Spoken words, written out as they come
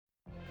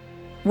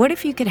What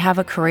if you could have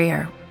a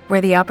career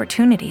where the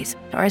opportunities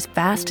are as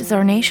vast as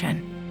our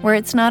nation, where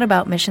it's not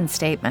about mission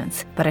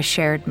statements, but a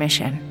shared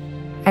mission?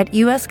 At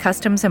U.S.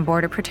 Customs and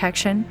Border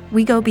Protection,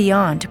 we go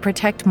beyond to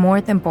protect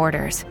more than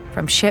borders.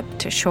 From ship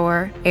to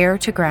shore, air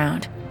to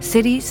ground,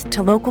 cities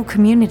to local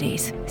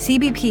communities,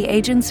 CBP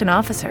agents and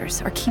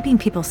officers are keeping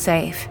people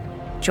safe.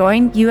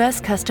 Join U.S.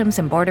 Customs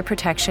and Border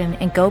Protection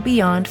and go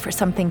beyond for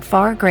something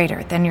far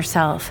greater than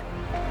yourself.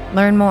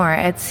 Learn more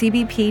at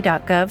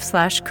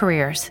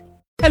cbp.gov/careers.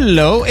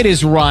 Hello, it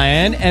is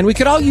Ryan, and we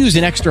could all use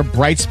an extra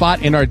bright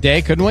spot in our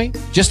day, couldn't we?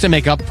 Just to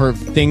make up for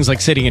things like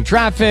sitting in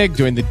traffic,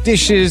 doing the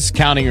dishes,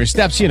 counting your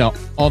steps, you know,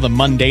 all the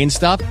mundane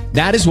stuff.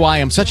 That is why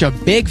I'm such a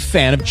big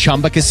fan of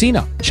Chumba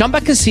Casino. Chumba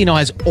Casino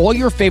has all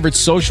your favorite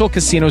social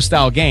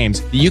casino-style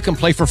games that you can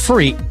play for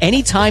free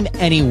anytime,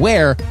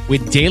 anywhere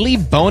with daily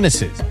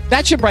bonuses.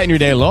 That should brighten your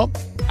day a little.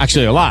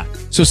 Actually, a lot.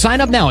 So sign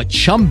up now at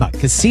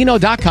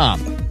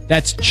ChumbaCasino.com.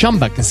 That's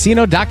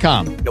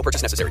ChumbaCasino.com. No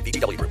purchase necessary.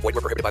 VGW Group. Void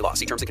where prohibited by law.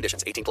 See terms and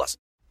conditions. 18+.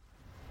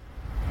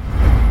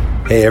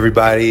 Hey,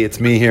 everybody. It's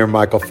me here,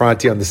 Michael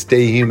Franti, on the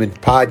Stay Human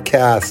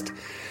podcast.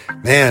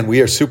 Man,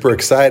 we are super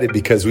excited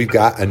because we've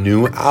got a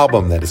new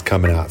album that is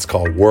coming out. It's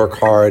called Work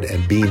Hard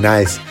and Be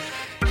Nice.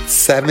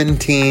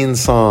 17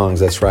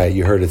 songs. That's right.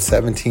 You heard it.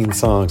 17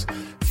 songs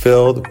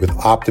filled with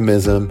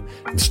optimism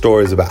and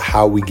stories about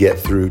how we get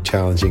through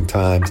challenging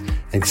times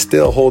and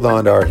still hold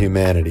on to our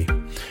humanity.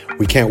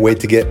 We can't wait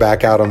to get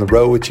back out on the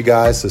road with you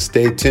guys, so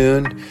stay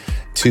tuned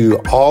to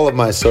all of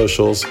my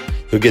socials.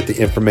 You'll get the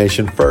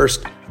information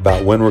first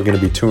about when we're going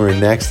to be touring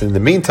next. In the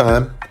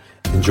meantime,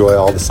 enjoy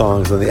all the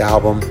songs on the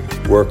album.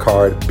 Work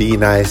hard, be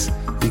nice.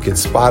 You can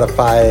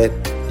Spotify it.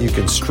 You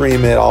can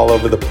stream it all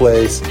over the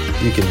place.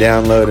 You can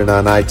download it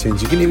on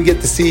iTunes. You can even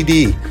get the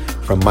CD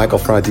from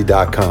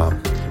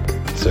michaelfranti.com.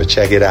 So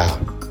check it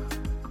out.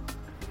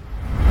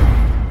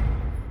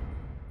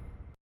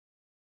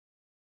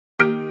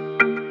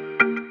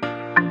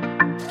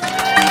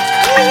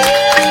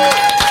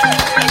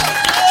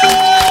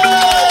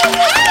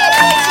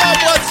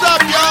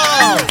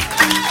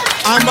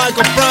 I'm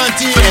Michael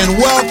Franti, and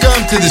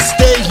welcome to the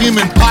Stay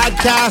Human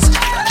podcast.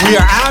 We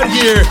are out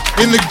here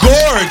in the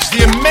gorge,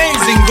 the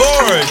amazing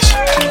gorge,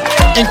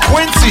 in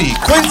Quincy,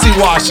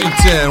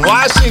 Washington.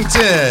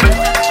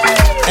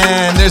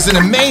 And there's an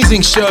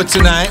amazing show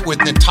tonight with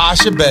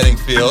Natasha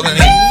Bedingfield. Any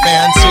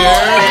fans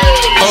here?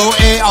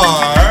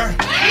 OAR.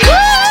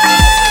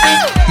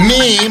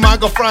 Me,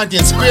 Michael Franti,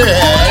 and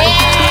Spearhead.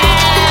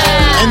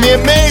 And the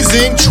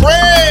amazing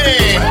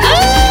Train.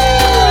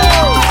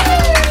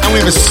 We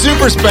have a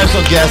super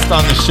special guest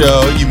on the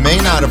show. You may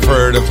not have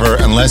heard of her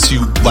unless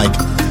you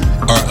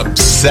are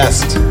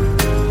obsessed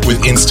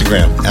with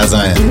Instagram, as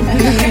I am,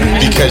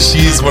 because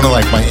she's one of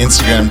my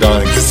Instagram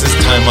darlings. This is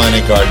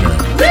Taimane Gardner.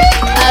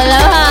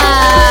 Aloha.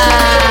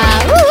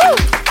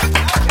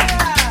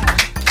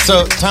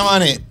 So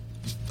Taimane,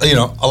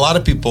 a lot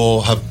of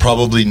people have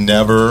probably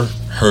never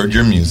heard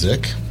your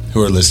music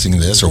who are listening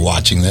to this or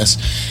watching this.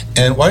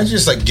 And why don't you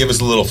just give us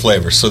a little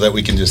flavor so that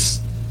we can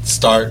just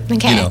start,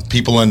 okay.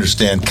 People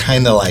understand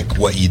kind of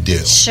what you do.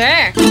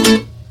 Sure.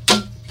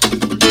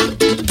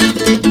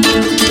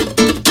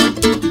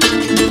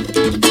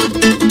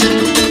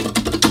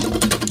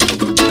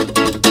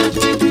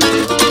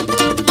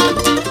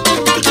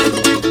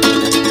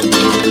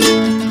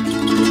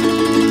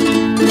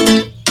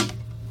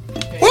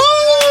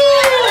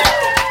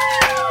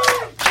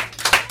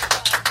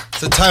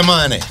 So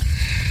Taimane,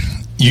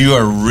 you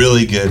are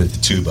really good at the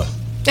tuba.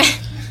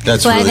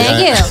 That's well, really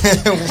thank you.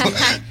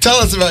 Tell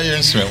us about your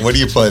instrument. What do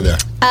you play there?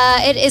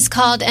 It is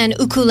called an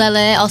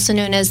ukulele, also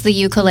known as the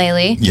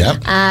ukulele.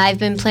 Yep. I've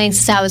been playing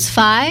since I was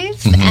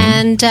 5,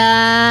 and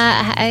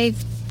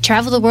I've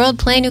traveled the world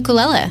playing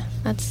ukulele.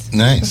 That's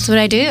nice. That's what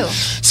I do.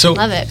 So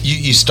love it.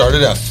 You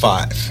started at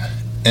 5,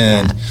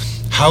 and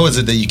how is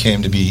it that you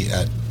came to be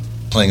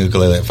playing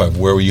ukulele at 5?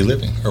 Where were you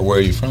living, or where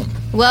are you from?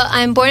 Well,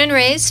 I'm born and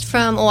raised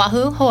from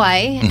Oahu,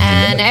 Hawaii,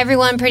 and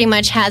everyone pretty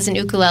much has an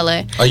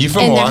ukulele. Are you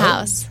from in Oahu? their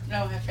house.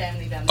 No, I have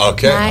family down there.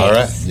 Okay, nice. All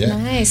right, yeah.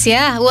 Nice,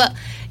 yeah. Well,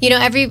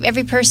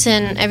 every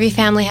person, every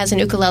family has an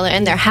ukulele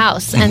in their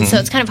house, and so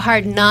it's kind of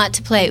hard not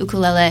to play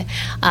ukulele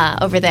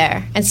over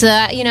there. And so,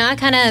 I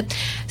kind of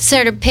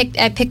sort of picked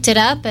it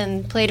up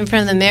and played in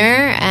front of the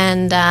mirror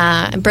and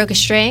broke a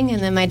string,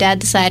 and then my dad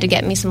decided to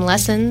get me some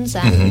lessons,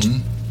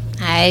 and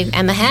I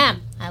am a ham.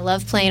 I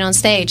love playing on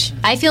stage.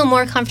 I feel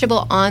more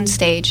comfortable on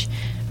stage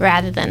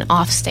rather than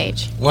off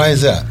stage. Why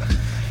is that?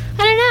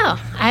 I don't know.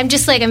 I'm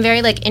just I'm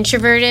very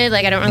introverted.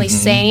 I don't really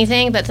say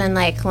anything, but then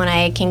when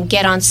I can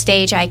get on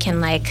stage, I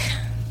can I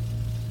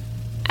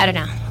don't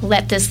know,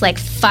 let this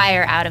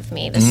fire out of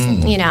me. This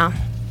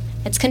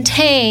it's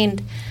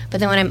contained, but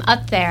then when I'm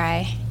up there,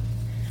 I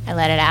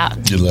let it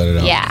out. You let it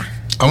out. Yeah.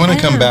 I want to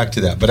come back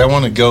to that, but I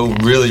want to go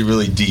really,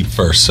 really deep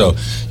first. So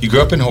you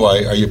grew up in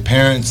Hawaii. Are your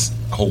parents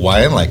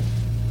Hawaiian,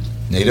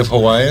 native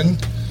Hawaiian?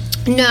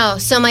 No.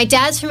 So my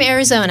dad's from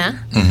Arizona,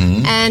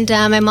 and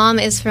my mom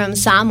is from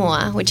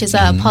Samoa, which is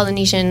a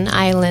Polynesian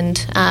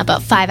island,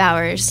 about 5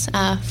 hours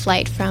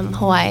flight from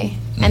Hawaii.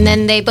 And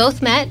then they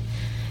both met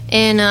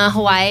in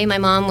Hawaii. My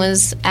mom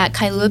was at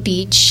Kailua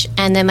Beach,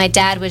 and then my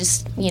dad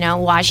was,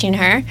 watching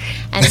her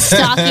and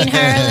stalking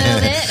her a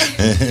little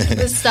bit.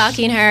 Was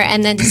stalking her,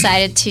 and then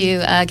decided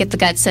to get the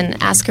guts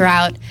and ask her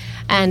out.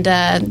 And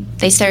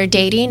they started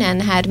dating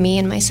and had me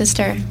and my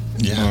sister.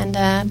 Yeah.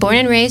 And born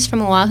and raised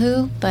from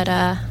Oahu, but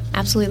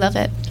absolutely love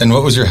it. And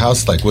what was your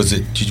house like? Was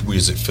it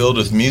filled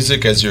with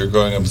music as you were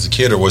growing up as a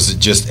kid, or was it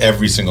just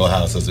every single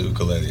house has a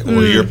ukulele? Or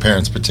were your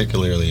parents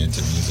particularly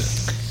into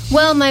music?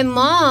 Well, my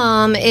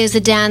mom is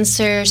a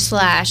dancer /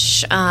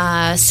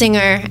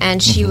 singer,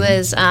 and she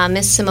was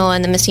Miss Samoa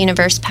in the Miss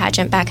Universe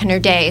pageant back in her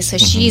day. So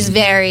she's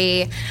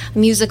very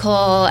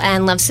musical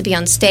and loves to be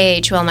on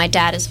stage, while my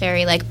dad is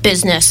very,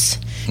 business.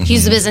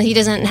 He's the business. He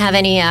doesn't have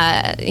any,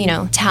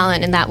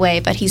 talent in that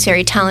way, but he's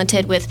very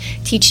talented with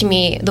teaching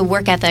me the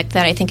work ethic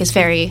that I think is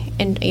very,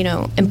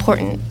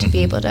 important to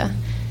be able to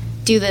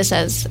do this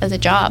as a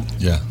job.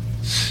 Yeah.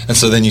 And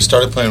so then you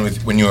started playing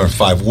when you were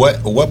 5.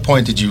 At what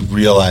point did you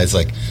realize,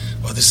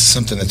 this is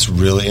something that's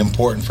really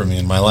important for me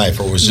in my life?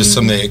 Or was just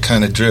something that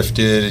kind of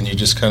drifted and you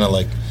just kind of,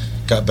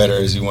 got better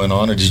as you went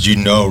on? Or did you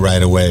know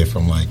right away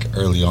from,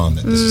 early on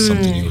that this is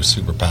something you were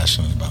super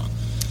passionate about?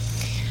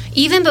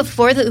 Even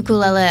before the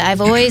ukulele,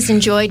 I've always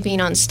enjoyed being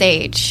on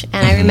stage.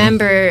 And I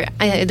remember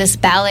this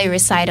ballet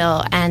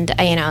recital, and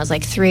I was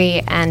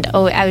 3, and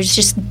I was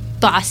just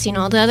bossing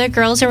all the other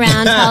girls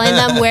around, telling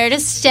them where to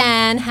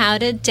stand, how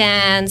to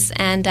dance.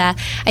 And I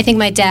think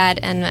my dad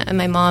and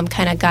my mom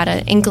kind of got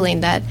an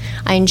inkling that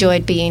I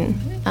enjoyed being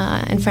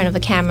in front of a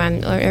camera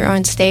or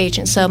on stage.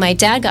 And so my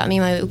dad got me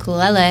my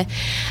ukulele.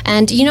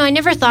 And, I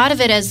never thought of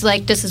it as,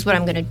 this is what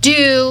I'm going to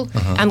do.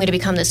 I'm going to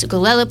become this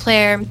ukulele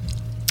player.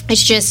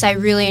 It's just I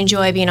really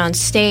enjoy being on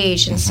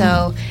stage, and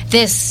so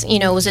this,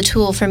 was a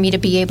tool for me to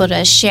be able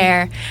to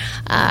share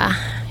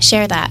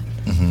that.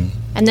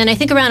 And then I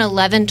think around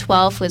 11,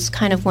 12 was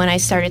kind of when I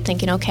started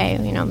thinking, okay,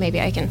 maybe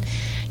I can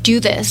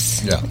do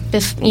this.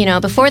 Yeah.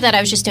 Before that,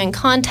 I was just doing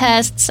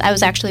contests. I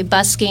was actually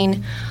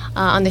busking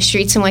on the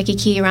streets in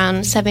Waikiki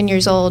around 7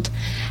 years old,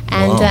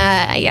 and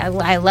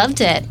I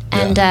loved it.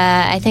 And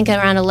I think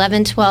around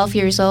 11, 12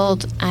 years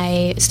old,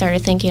 I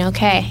started thinking,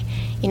 okay,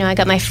 I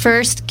got my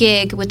first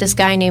gig with this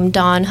guy named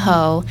Don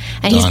Ho,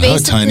 and he's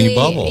basically Tiny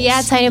Bubbles.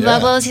 Yeah, Tiny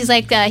Bubbles. He's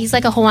like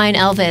a Hawaiian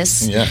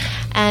Elvis. Yeah.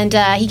 And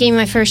he gave me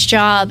my first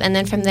job, and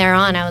then from there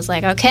on, I was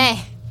like, okay,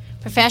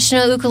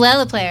 professional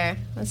ukulele player.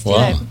 Let's do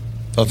it.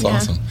 That's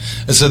awesome.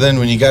 And so then,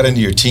 when you got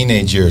into your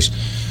teenage years,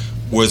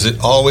 was it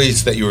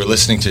always that you were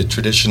listening to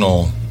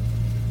traditional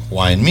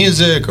Hawaiian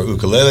music or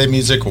ukulele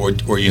music, or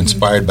were you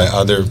inspired by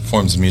other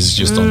forms of music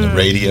just on the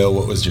radio?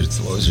 What was your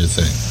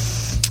thing?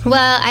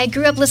 Well, I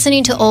grew up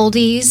listening to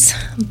oldies,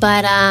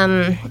 but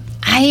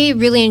I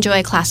really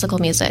enjoy classical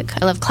music.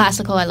 I love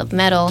classical, I love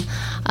metal,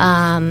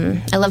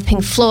 I love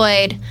Pink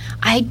Floyd.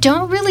 I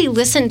don't really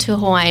listen to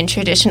Hawaiian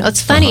traditional.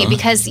 It's funny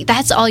because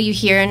that's all you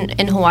hear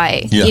in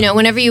Hawaii. Yeah.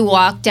 Whenever you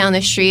walk down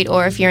the street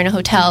or if you're in a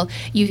hotel,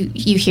 you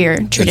hear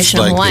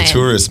traditional Hawaiian. It's like the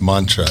tourist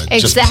mantra. Exactly.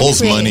 Just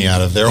pulls money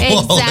out of their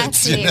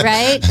wallets. Exactly,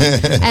 right?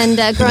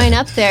 And growing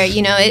up there,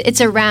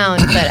 it's around,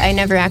 but I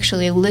never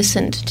actually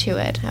listened to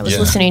it. I was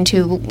listening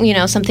to,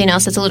 something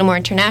else that's a little more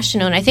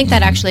international, and I think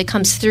that actually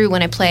comes through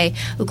when I play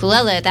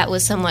ukulele. That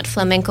was somewhat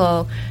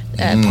flamenco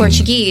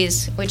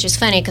Portuguese, which is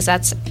funny because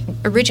that's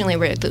originally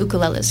where the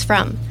ukulele is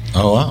from.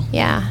 Oh, wow.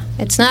 Yeah.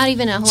 It's not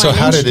even a Hawaiian So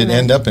how did it instrument.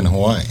 end up in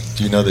Hawaii?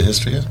 Do you know the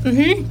history of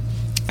it?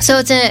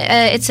 So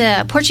it's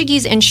a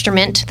Portuguese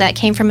instrument that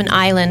came from an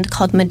island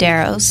called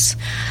Madeiros,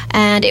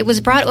 and it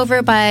was brought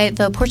over by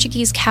the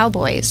Portuguese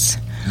cowboys.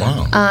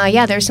 Wow.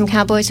 There's some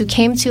cowboys who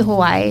came to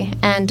Hawaii,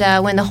 and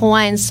when the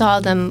Hawaiians saw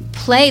them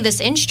play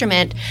this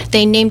instrument,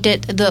 they named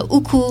it the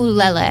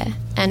ukulele.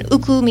 And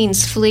uku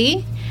means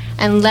flea,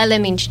 and lele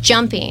means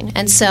jumping.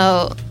 And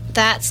so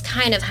that's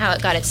kind of how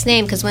it got its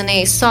name, because when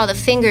they saw the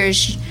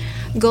fingers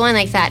going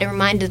like that, it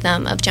reminded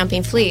them of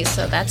jumping fleas.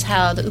 So that's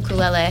how the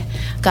ukulele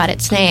got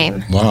its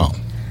name. Wow.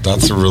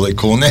 That's a really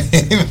cool name.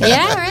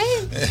 Yeah, right?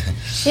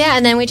 Yeah,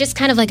 and then we just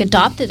kind of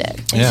adopted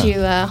it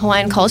into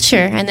Hawaiian culture.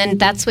 And then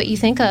that's what you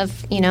think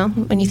of,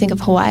 when you think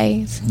of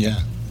Hawaii.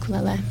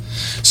 Ukulele.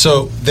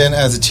 So then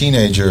as a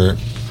teenager,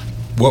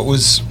 what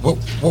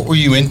were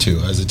you into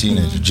as a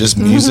teenager? Just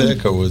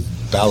music, or was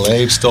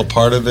ballet still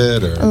part of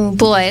it? Or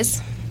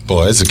Boys,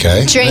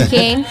 okay.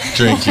 Drinking.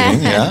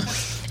 Yeah.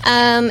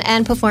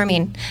 And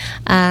performing.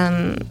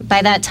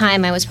 By that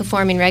time, I was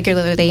performing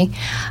regularly.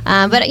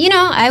 But,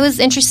 I was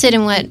interested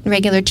in what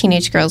regular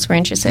teenage girls were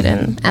interested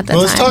in at that time.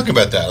 Well, let's talk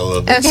about that a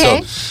little bit.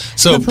 Okay.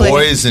 So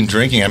boys and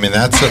drinking, I mean,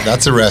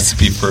 that's a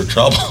recipe for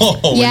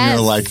trouble when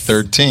you're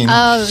 13.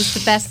 Oh, it was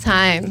the best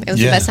time. It was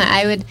the best time.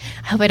 I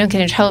hope I don't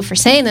get in trouble for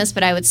saying this,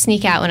 but I would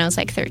sneak out when I was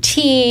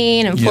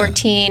 13 and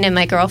 14, and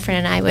my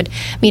girlfriend and I would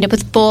meet up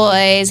with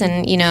boys,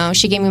 and,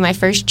 she gave me my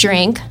first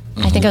drink.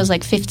 I think I was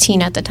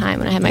 15 at the time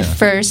when I had my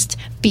first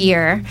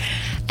beer,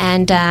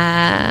 and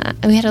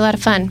we had a lot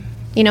of fun.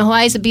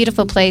 Hawaii is a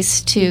beautiful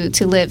place to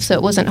live, so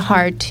it wasn't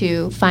hard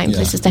to find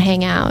places to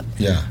hang out.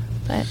 Yeah.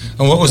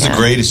 And what was the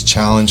greatest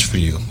challenge for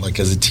you,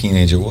 as a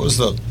teenager? What was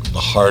the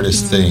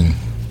hardest thing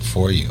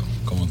for you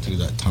going through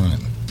that time?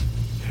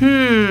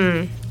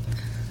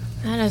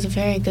 That is a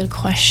very good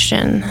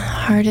question.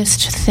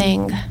 Hardest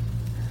thing.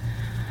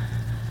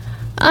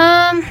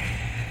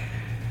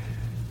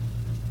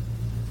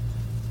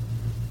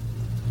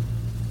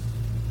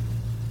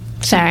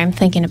 Sorry, I'm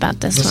thinking about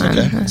this That's one.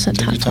 okay. That's a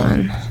Take your tough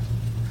time.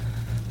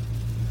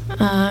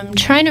 one.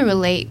 Trying to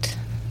relate.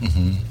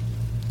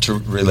 To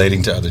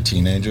relating to other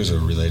teenagers or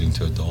relating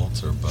to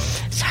adults or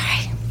both?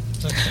 Sorry.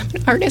 Okay.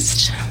 An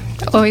artist.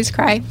 I always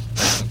cry.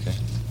 Okay.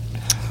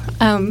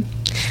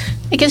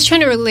 I guess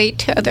trying to relate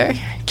to other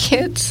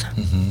kids.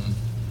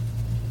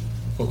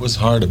 What was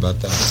hard about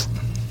that?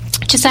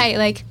 Just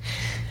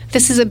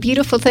this is a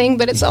beautiful thing,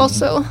 but it's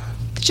also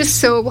just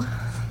so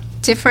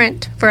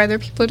different for other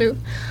people to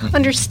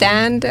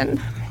understand. And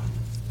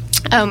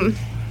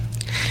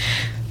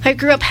I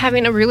grew up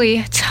having a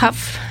really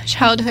tough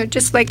childhood.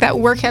 Just like that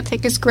work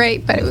ethic is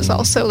great, but it was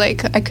also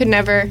like I could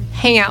never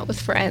hang out with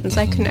friends.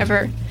 I could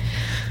never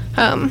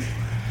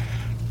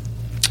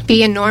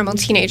be a normal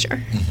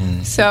teenager.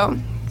 So,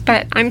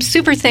 but I'm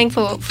super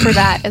thankful for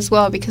that as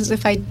well, because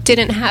if I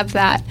didn't have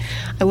that,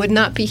 I would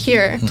not be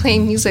here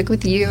playing music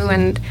with you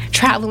and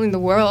traveling the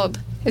world.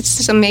 It's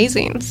just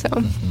amazing. So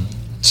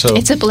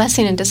it's a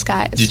blessing in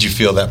disguise. Did you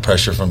feel that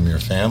pressure from your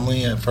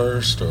family at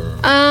first, or?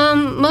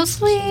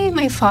 Mostly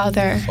my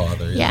father.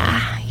 Father,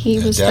 yeah. He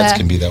was dads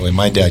can be that way.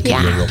 My dad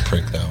can be a Yeah. real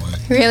prick that way.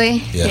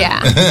 Really?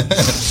 Yeah.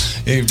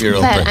 He'd be a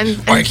real But prick.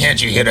 Why can't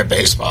you hit a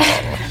baseball?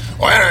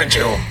 Why don't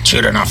you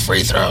shoot enough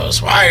free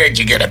throws? Why did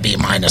you get a B-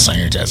 on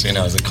your test? You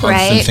know, it's a constant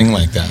Right. thing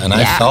like that. And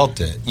I felt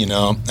it, you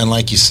know. And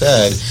like you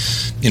said,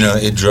 you know,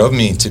 it drove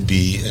me to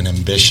be an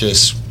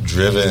ambitious,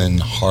 driven,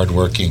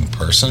 hardworking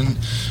person.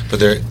 But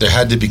there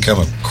had to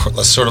become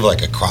a sort of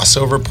like a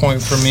crossover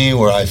point for me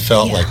where I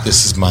felt like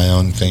this is my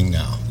own thing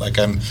now. Like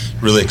I'm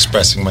really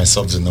expressing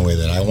myself in the way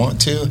that I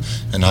want to,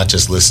 and not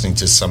just listening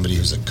to somebody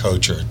who's a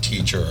coach or a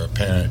teacher or a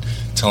parent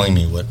telling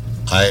me what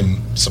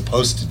I'm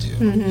supposed to do.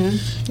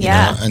 You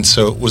know? And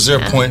so was there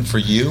a point for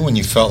you when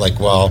you felt like,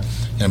 well,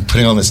 I'm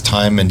putting all this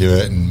time into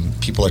it and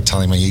people are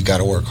telling me you got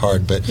to work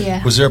hard, but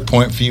was there a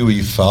point for you where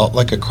you felt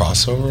like a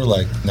crossover,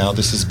 like now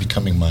this is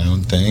becoming my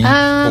own thing?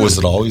 Or was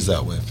it always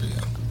that way for you?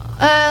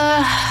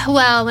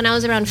 Well, when I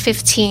was around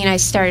 15, I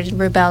started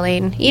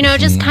rebelling. You know,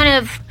 just kind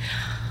of.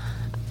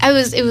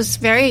 It was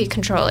very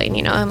controlling,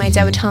 you know. And my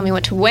dad would tell me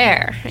what to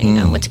wear, you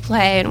know, what to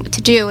play and what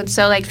to do. And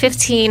so,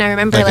 15, I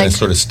remember like in a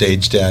sort of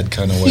stage dad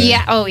kind of way.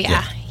 Yeah. Oh,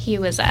 yeah. He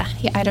was I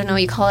don't know,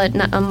 you call it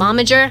a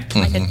momager,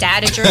 like a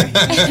dadager.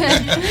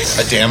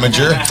 A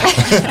damager.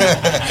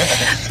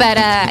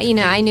 But, you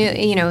know, I knew,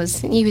 you know,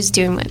 he was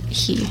doing what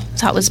he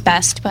thought was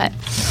best. But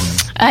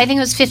I think it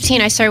was 15,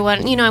 I started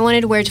I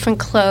wanted to wear different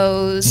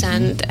clothes,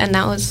 and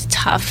that was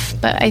tough.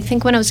 But I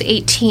think when I was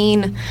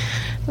 18,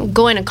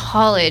 going to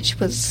college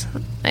was,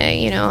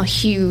 a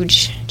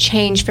huge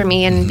change for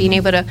me, and being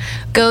able to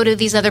go to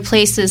these other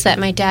places that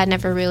my dad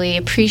never really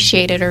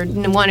appreciated or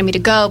wanted me to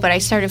go, but I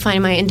started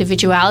finding my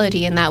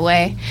individuality in that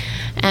way.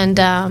 And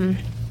I'm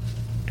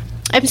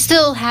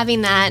still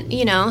having that,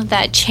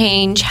 that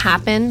change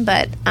happen,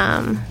 but,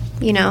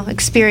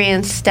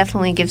 experience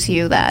definitely gives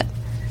you that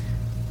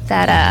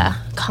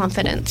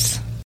confidence.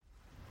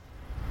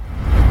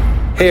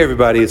 Hey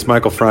everybody, it's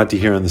Michael Franti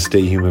here on the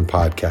Stay Human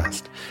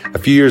podcast. A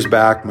few years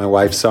back, my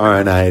wife Sarah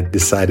and I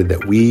decided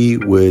that we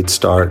would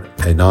start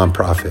a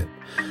nonprofit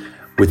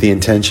with the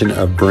intention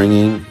of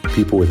bringing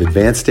people with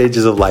advanced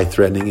stages of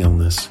life-threatening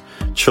illness,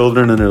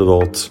 children and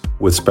adults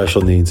with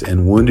special needs,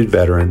 and wounded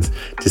veterans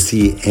to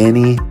see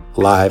any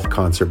live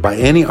concert by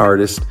any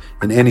artist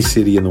in any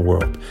city in the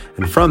world.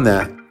 And from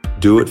that,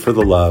 Do It for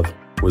the Love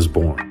was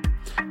born.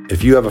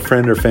 If you have a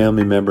friend or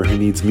family member who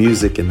needs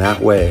music in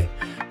that way,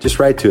 just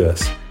write to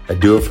us at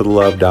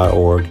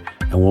doitforthelove.org,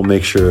 and we'll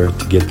make sure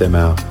to get them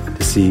out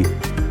to see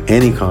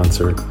any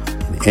concert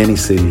in any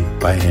city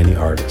by any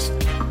artist.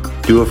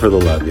 Do it for the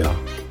love, y'all.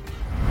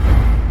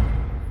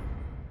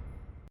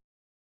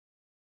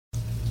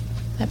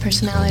 That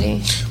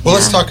personality. Well,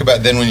 let's talk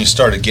about then when you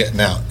started getting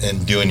out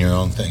and doing your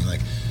own thing. Like,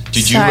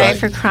 did you Sorry write?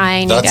 for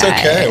crying, That's you guys.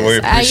 Okay. We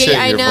appreciate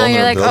I your know,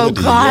 you're like, oh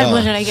vulnerability. God,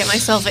 what did I get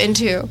myself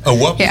into? At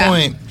what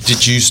point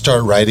did you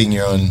start writing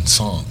your own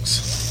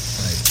songs?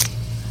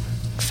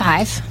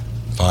 5.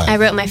 I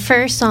wrote my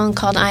first song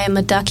called "I Am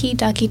a Ducky,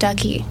 Ducky,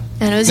 Ducky,"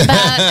 and it was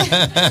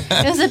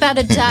about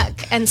a duck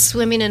and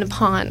swimming in a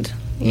pond.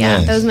 Yeah,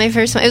 Nice. that was my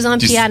first one. It was on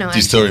piano. Do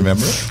you still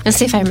remember it? Let's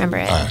see if I remember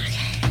it. All right.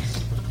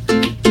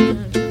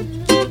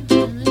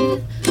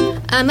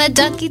 I'm a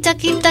ducky,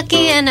 ducky,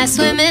 ducky, and I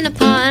swim in a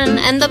pond.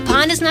 And the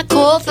pond is not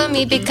cold for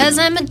me because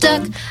I'm a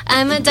duck.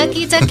 I'm a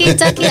ducky, ducky,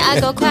 ducky.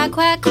 I go quack,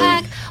 quack,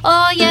 quack.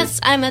 Oh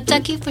yes, I'm a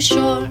ducky for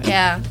sure.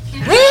 Yeah.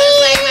 That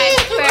was like my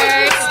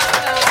first.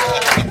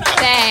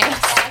 Thanks.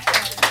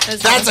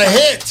 That's a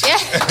hit. Yeah.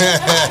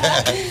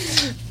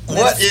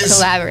 What is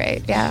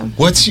collaborate? Yeah.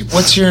 What's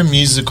your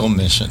musical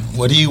mission?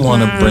 What do you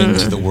want to bring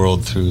to the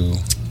world through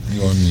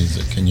your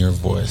music and your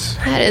voice?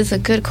 That is a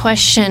good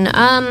question.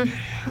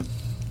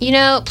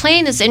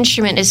 Playing this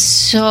instrument is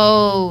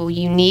so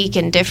unique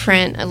and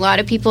different. A lot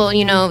of people,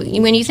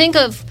 when you think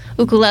of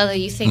ukulele,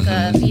 you think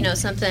of,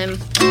 something,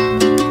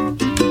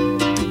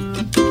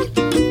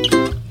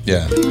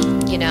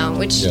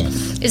 which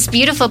is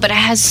beautiful, but it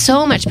has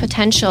so much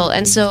potential.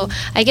 And so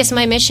I guess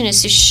my mission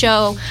is to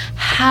show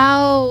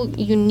how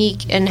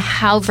unique and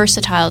how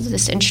versatile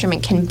this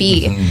instrument can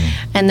be.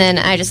 And then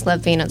I just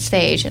love being on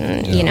stage,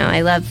 and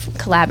I love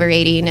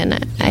collaborating,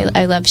 and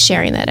I love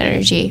sharing that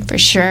energy for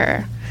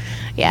sure.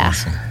 Yeah.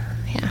 Awesome.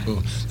 Yeah.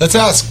 Cool. Let's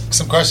ask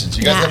some questions.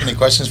 You guys have any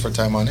questions for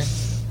Taimane?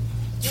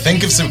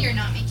 Think of some. When you're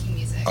not making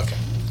music. Okay.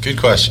 Good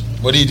question.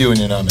 What do you do when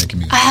you're not making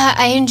music?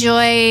 I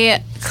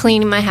enjoy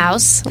cleaning my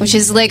house, which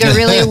is like a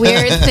really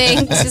weird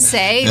thing to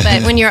say,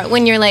 but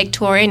when you're like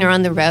touring or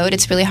on the road,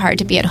 it's really hard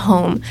to be at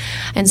home.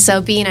 And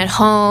so being at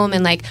home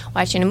and like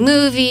watching a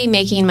movie,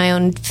 making my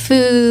own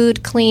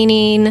food,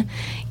 cleaning,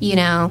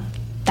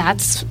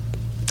 that's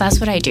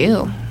what I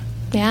do.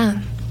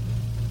 Yeah.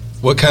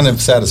 What kind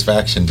of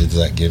satisfaction does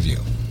that give you?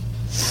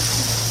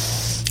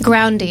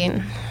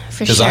 Grounding.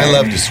 Because I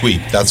love to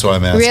sweep. That's what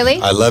I'm asking.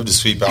 Really? I love to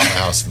sweep out my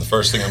house. And the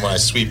first thing when I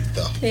sweep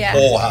the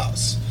whole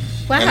house.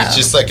 Wow. And it's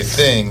just like a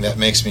thing that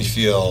makes me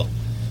feel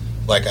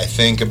like I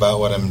think about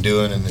what I'm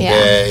doing in the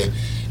day.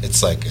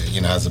 It's like,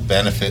 has a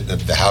benefit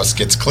that the house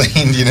gets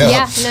cleaned,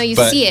 Yeah, no, you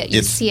see it.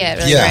 You see it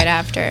right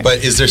after.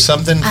 But is there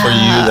something for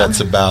you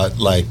that's about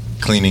like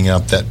cleaning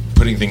up, that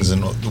putting things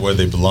in where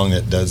they belong,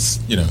 that does,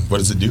 what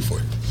does it do for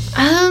you?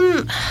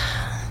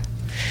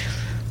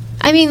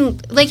 I mean,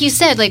 like you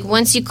said, like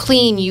once you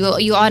clean,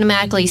 you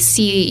automatically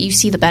see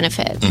the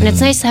benefit, and it's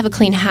nice to have a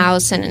clean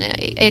house, and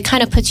it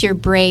kind of puts your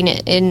brain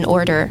in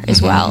order as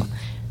well.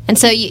 And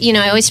so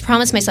I always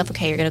promise myself,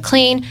 okay, you're going to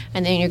clean,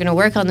 and then you're going to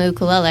work on the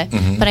ukulele.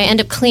 But I end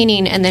up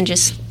cleaning and then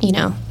just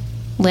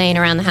laying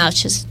around the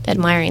house, just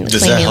admiring the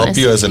cleanliness. Does that help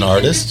you as an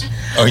artist,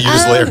 or you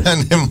just lay around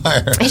and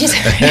admire? I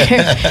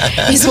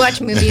just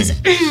watch movies.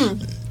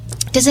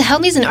 Does it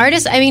help me as an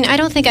artist? I mean, I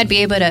don't think I'd be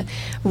able to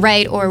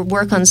write or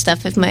work on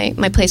stuff if my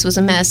place was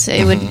a mess.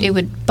 It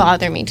would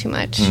bother me too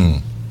much.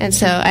 And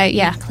so,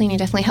 cleaning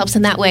definitely helps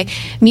in that way.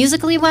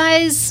 Musically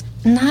wise,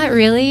 not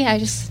really. I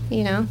just,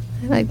 I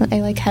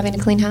like having a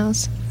clean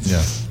house.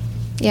 Yeah.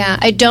 Yeah,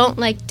 I don't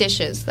like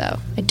dishes, though.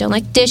 I don't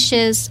like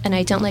dishes, and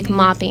I don't like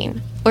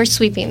mopping or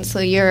sweeping, so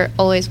you're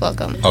always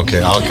welcome.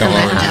 Okay, I'll come over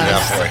and do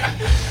that for you.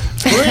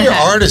 Who are your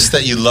artists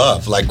that you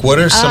love? Like, what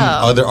are some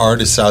other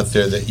artists out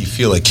there that you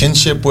feel a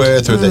kinship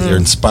with, or that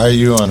inspire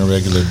you on a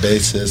regular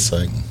basis?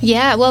 Like,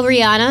 well,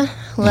 Rihanna.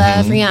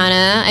 Love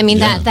Rihanna. I mean,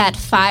 that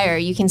fire,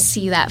 you can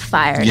see that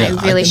fire. Yeah,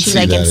 and she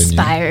like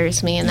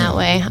inspires me in that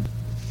way.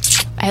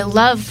 I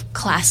love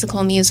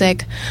classical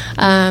music,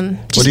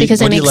 just because it makes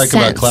sense. What do you like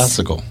about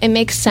classical? It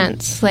makes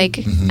sense.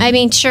 Like, I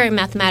mean, sure,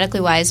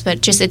 mathematically wise,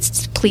 but just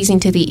it's pleasing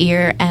to the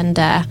ear, and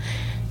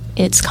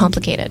it's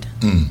complicated.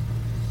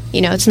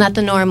 It's not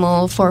the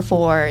normal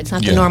 4/4. It's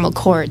not the normal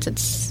chords.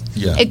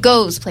 It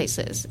goes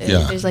places.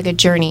 There's like a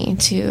journey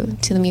to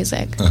the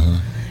music.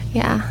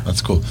 Yeah.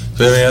 That's cool.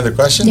 Do you have any other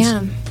questions?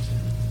 Yeah.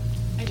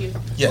 I do.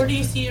 Yeah. Where do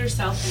you see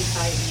yourself in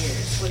 5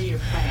 years? What are your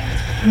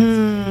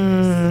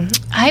plans?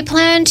 I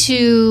plan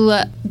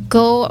to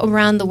go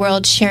around the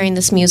world sharing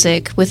this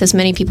music with as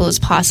many people as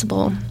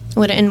possible.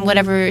 In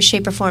whatever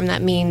shape or form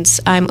that means,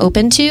 I'm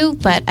open to,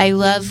 but I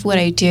love what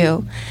I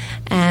do.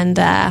 And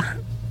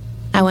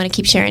I want to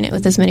keep sharing it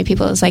with as many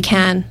people as I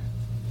can.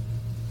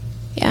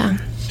 Yeah.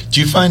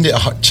 Do you find it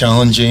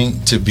challenging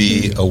to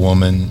be a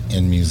woman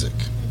in music?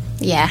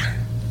 Yeah.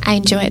 I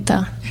enjoy it,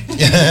 though.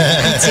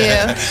 I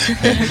do.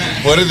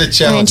 What are the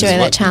challenges? I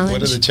enjoy that challenge.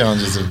 What are the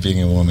challenges of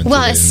being a woman?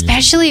 Well,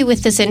 especially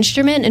with this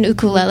instrument, an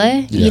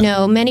ukulele,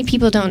 many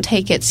people don't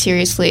take it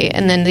seriously.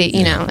 And then,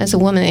 as a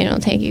woman, they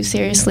don't take you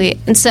seriously.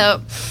 And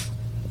so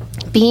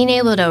being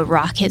able to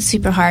rock it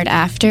super hard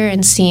after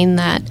and seeing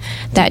that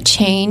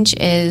change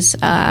is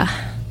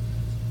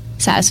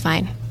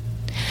satisfying.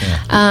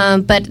 Yeah.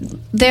 But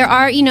there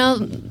are,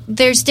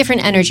 there's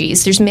different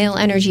energies. There's male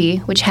energy,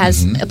 which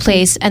has a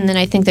place, and then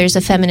I think there's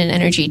a feminine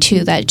energy,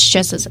 too, that's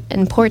just as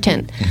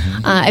important.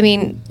 I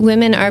mean,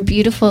 women are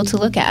beautiful to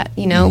look at,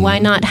 why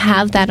not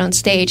have that on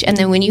stage? And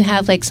then when you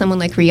have, like, someone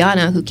like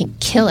Rihanna who can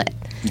kill it,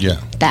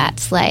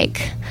 that's,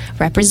 like,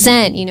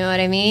 represent, you know what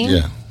I mean?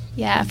 Yeah.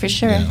 Yeah, for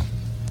sure. Yeah.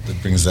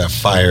 That brings that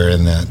fire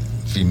and that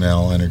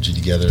female energy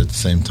together at the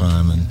same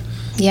time, and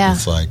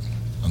it's, like,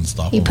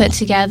 unstoppable. You put it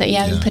together,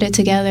 you put it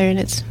together, and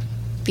it's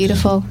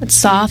beautiful. It's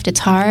soft, it's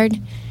hard.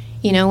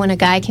 When a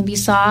guy can be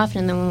soft,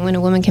 and then when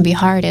a woman can be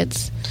hard,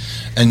 it's...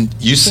 And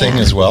you sing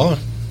as well?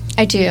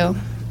 I do.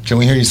 Can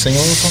we hear you sing a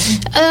little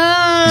something?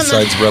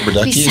 Besides Rubber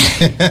Ducky? We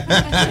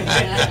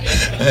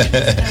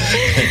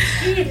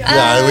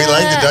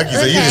like the ducky,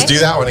 so you just do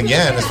that one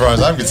again, as far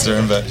as I'm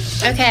concerned. But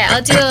okay,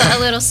 I'll do a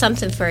little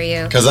something for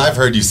you. Because I've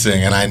heard you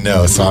sing, and I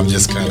know, so I'm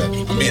just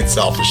I'm being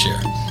selfish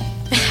here.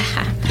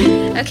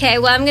 Okay,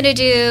 well, I'm going to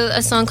do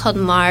a song called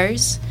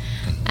Mars.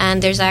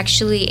 And there's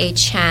actually a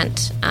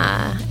chant.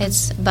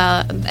 It's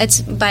by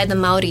the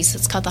Maoris.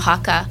 It's called the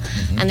Haka.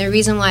 And the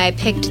reason why I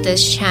picked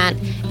this chant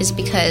is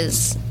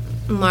because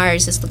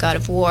Mars is the god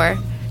of war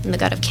and the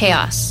god of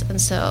chaos. And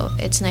so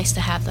it's nice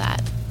to have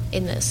that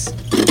in this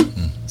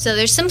So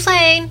there's some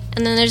playing,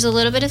 and then there's a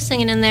little bit of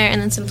singing in there,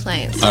 and then some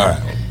playing. So All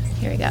right.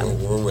 here we go.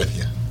 We're with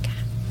you.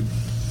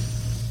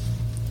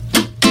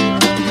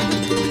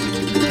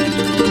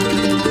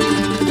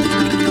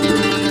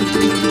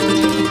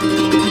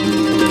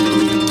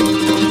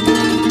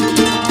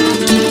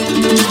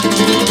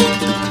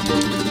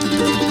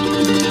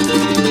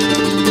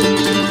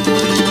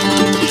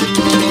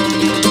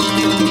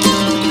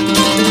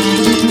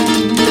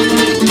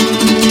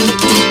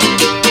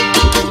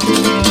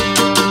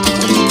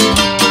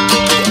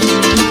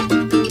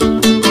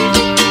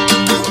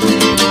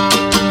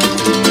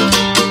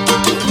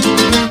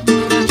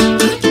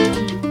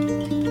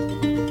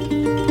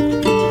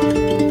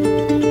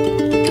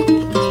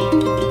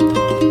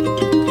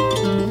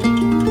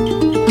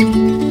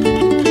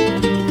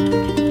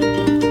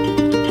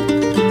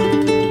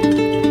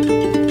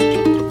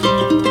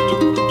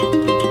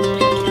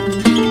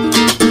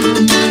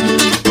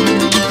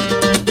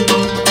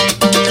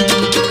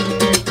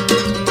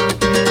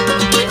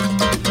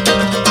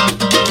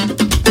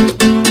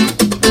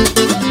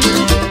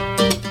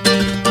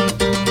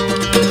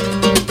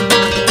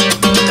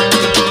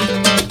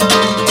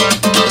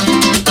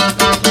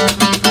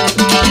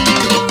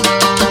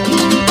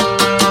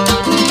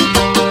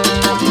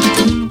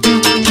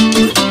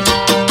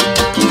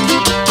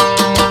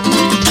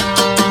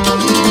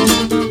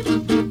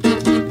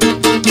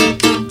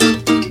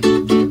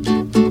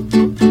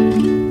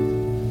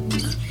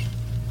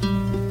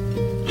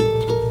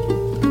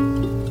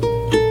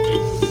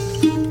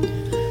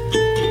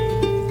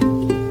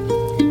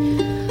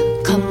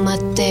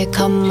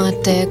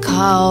 Kamate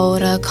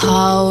kaura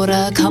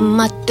kaura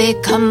kamate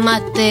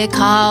kamate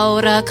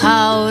kaura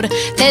kaura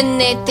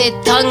tenete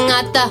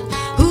tangata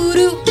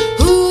huru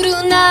huru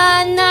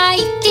na na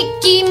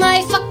itiki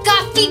mai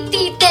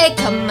whakawhitite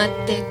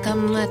kamate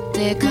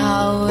kamate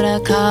kaura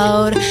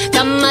kaura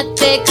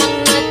kamate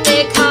kamate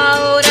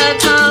kaura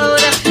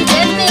kaura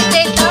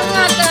tenete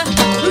tangata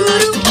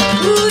huru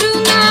huru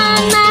na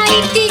na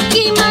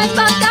itiki mai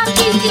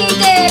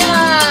whakawhitite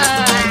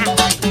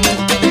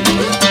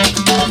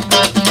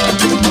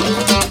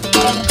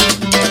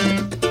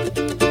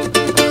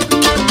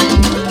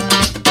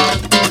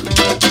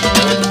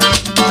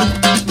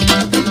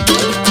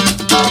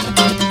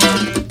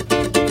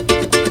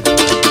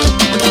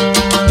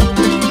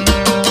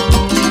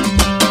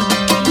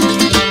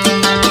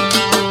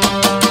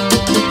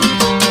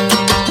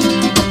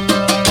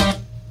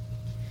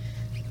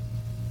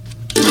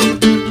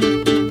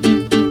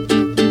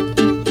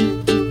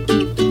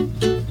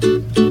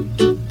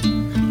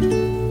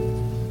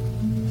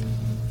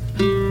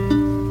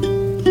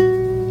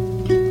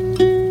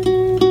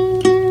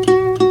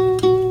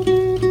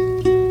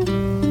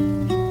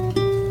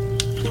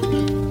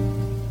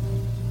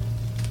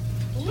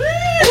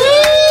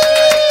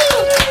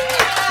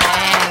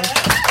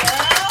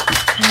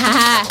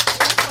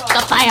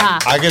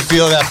I can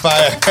feel that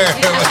fire.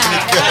 Thank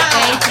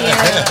you.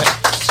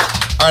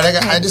 All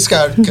right, I just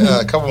got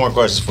a couple more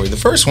questions for you. The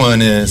first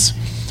one is,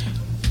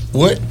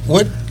 what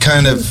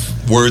kind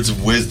of words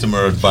of wisdom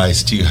or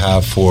advice do you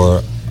have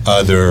for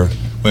other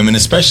women,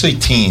 especially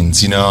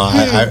teens? You know,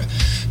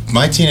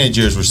 my teenage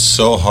years were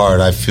so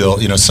hard. I feel,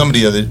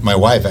 my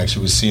wife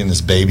actually was seeing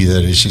this baby the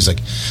other day. She's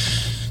like,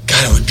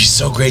 God, it would be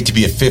so great to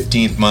be a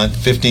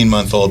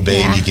 15-month-old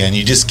baby again.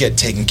 You just get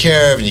taken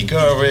care of, and you go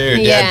over here,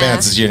 your dad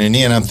bounces you on your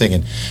knee, and I'm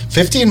thinking,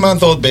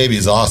 15-month-old baby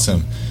is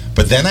awesome.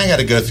 But then I got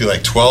to go through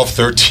like 12,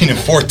 13, and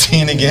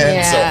 14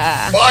 again. So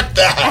fuck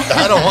that.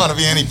 I don't want to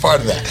be any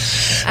part of that.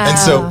 And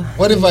so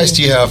what advice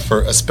do you have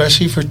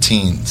especially for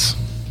teens?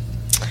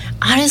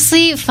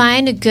 Honestly,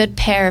 find a good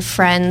pair of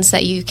friends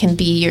that you can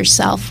be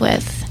yourself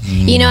with.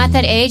 You know, at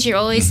that age, you're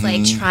always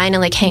like trying to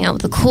like hang out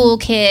with the cool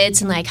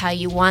kids and like how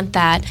you want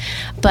that.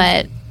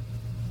 But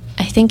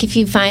I think if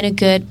you find a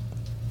good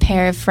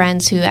pair of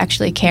friends who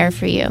actually care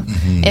for you,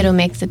 it'll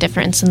make the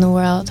difference in the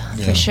world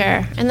for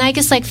sure. And I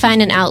guess like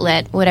find an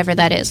outlet, whatever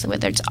that is,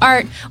 whether it's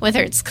art,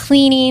 whether it's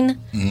cleaning,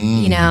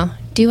 you know,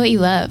 do what you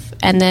love.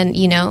 And then,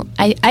 you know,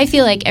 I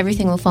feel like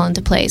everything will fall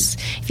into place.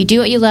 If you do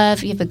what you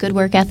love, you have a good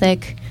work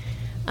ethic,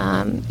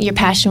 your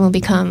passion will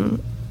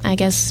become, I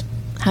guess,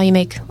 how you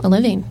make a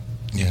living.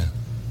 Yeah,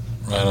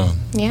 right on.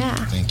 Yeah.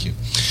 Thank you.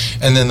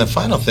 And then the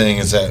final thing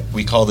is that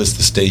we call this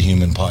the Stay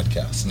Human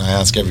podcast. And I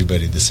ask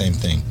everybody the same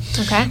thing.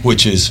 Okay.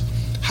 Which is,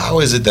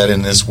 how is it that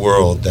in this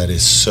world that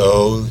is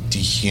so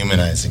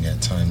dehumanizing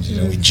at times, you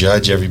know, we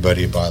judge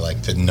everybody by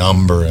like the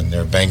number and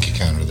their bank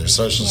account or their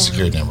social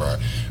security number.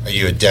 Are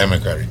you a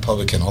Democrat,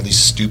 Republican? All these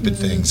stupid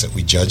things that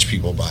we judge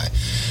people by.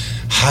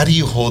 How do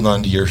you hold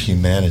on to your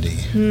humanity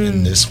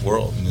in this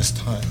world, in this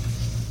time?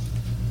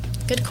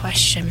 Good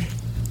question.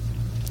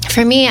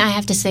 For me, I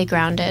have to stay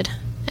grounded,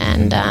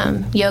 and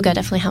yoga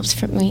definitely helps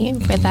for me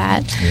with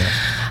that. Yeah.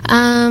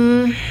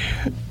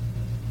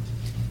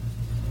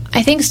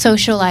 I think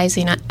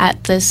socializing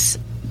at this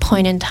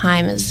point in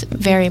time is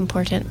very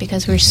important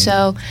because we're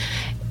so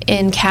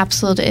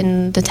encapsulated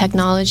in the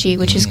technology,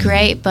 which is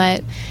great,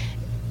 but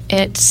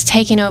it's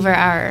taking over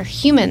our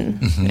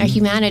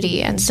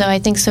humanity, and so I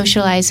think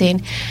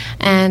socializing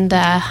and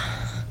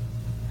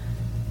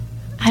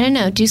I don't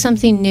know, do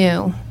something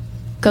new.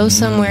 Go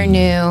somewhere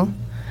new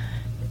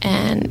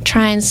and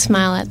try and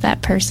smile at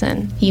that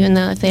person, even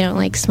though if they don't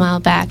like smile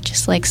back,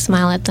 just like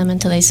smile at them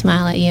until they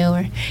smile at you,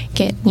 or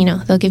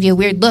they'll give you a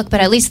weird look,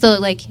 but at least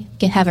they'll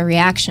have a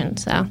reaction.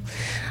 So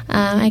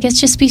I guess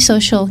just be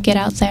social, get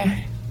out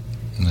there.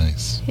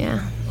 Nice.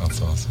 Yeah.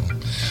 That's awesome.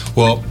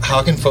 Well,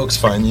 how can folks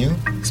find you?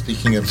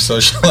 Speaking of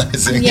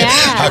socializing,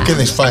 how can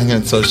they find you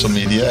on social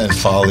media and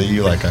follow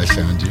you like I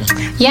found you?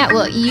 Yeah,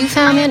 well, you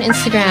found me on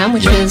Instagram,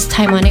 which is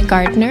Taimane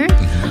Gardner.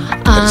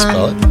 How do you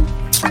spell it?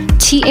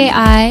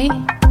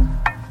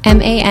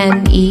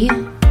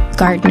 Taimane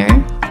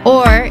Gardner.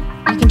 Or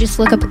you can just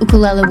look up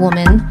Ukulele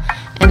Woman,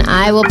 and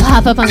I will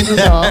pop up on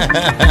Google.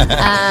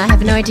 I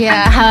have no idea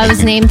how I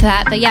was named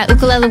that, but yeah,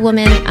 Ukulele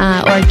Woman,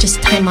 or just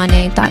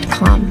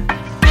taimane.com.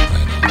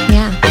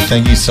 Yeah. Well,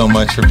 thank you so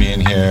much for being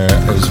here.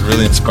 It was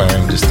really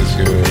inspiring just to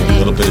hear a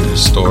little bit of your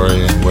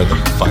story and where the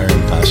fire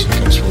and passion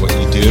comes for what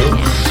you do.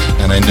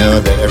 Yeah. And I know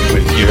that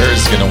everybody here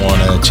is going to want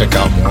to check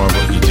out more of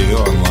what you do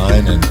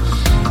online. And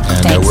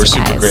we're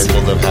super grateful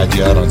to have had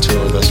you out on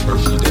tour with us for a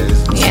few days.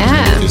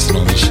 Producing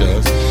all these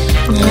shows.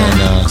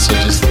 And so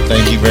just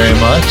thank you very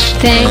much.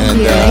 Thank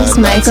you. Thanks,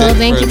 Michael.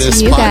 Thank you to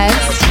you guys.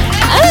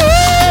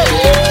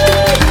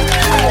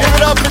 Give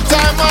it up for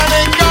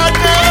Taimane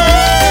Gardner!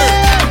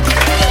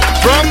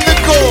 From the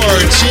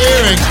Gorge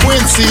here in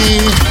Quincy,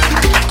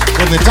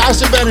 with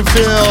Natasha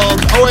Bedingfield,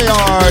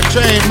 OAR,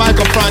 Train,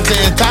 Michael Franti,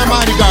 and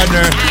Taimane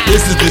Gardner.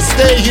 This is the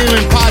Stay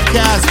Human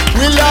podcast.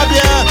 We love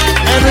you,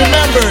 and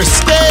remember,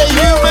 stay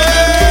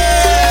human!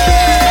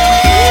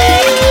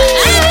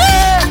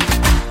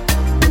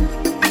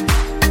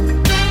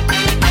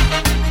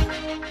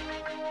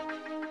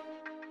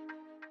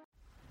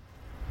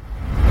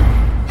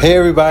 Hey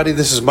everybody,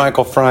 this is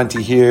Michael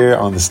Franti here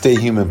on the Stay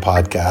Human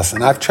podcast,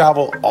 and I've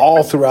traveled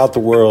all throughout the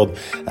world,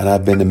 and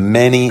I've been to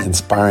many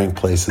inspiring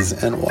places,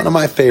 and one of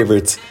my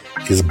favorites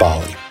is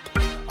Bali.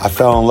 I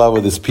fell in love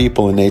with its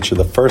people and nature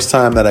the first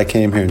time that I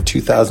came here in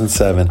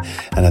 2007,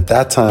 and at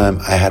that time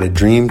I had a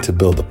dream to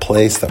build a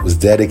place that was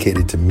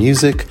dedicated to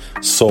music,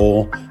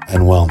 soul,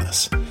 and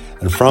wellness.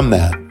 And from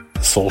that,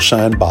 the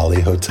Soulshine Bali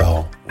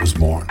Hotel was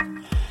born.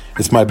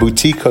 It's my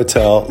boutique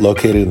hotel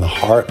located in the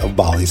heart of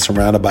Bali,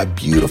 surrounded by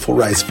beautiful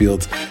rice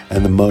fields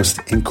and the most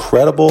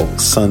incredible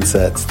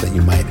sunsets that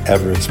you might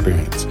ever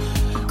experience.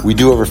 We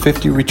do over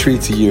 50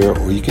 retreats a year,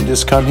 or you can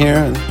just come here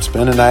and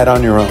spend a night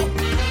on your own.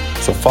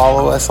 So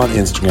follow us on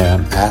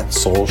Instagram at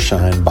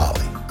Soulshine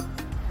Bali.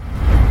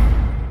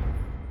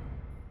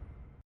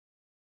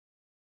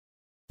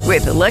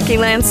 With the Lucky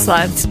Land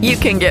Slots, you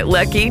can get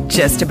lucky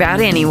just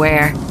about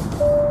anywhere.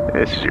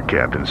 This is your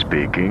captain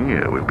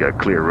speaking. We've got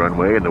clear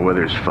runway and the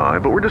weather's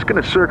fine, but we're just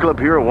going to circle up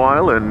here a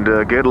while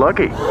and get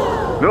lucky.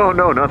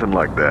 No, nothing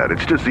like that.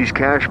 It's just these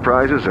cash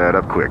prizes add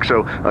up quick.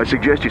 So I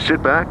suggest you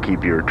sit back,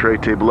 keep your tray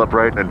table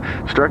upright, and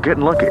start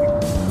getting lucky.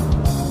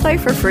 Play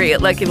for free at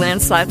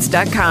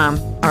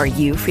LuckyLandSlots.com. Are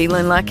you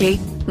feeling lucky?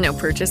 No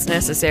purchase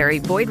necessary.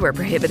 Void where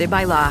prohibited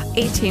by law.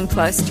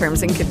 18+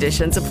 terms and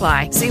conditions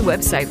apply. See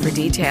website for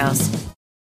details.